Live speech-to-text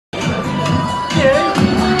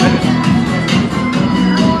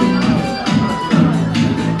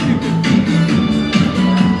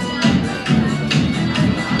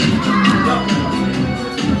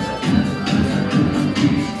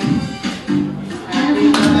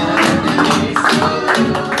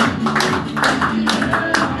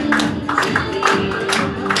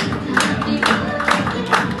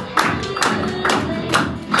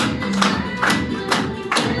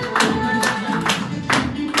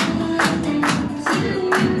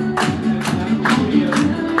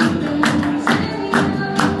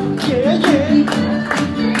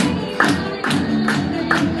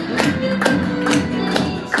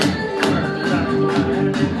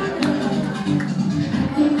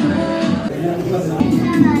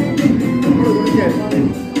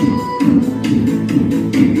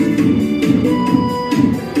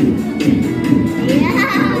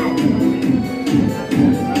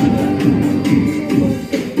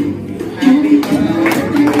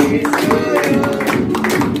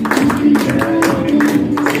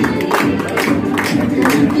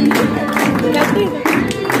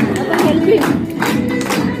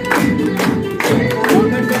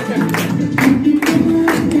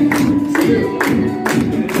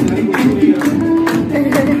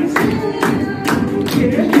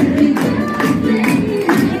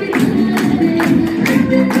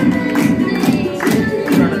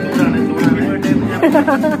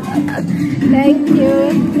Thank you.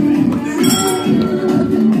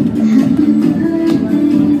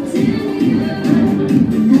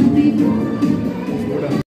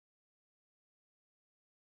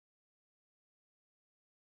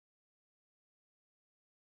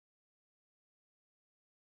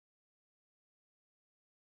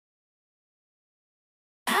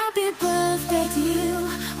 Happy birthday to you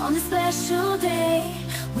on this special day.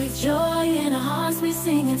 With joy in our hearts we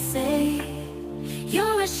sing and say,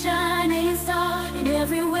 you're a shining star in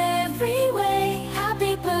every way.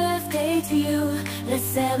 Happy birthday to you, let's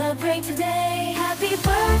celebrate today. Happy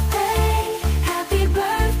birthday.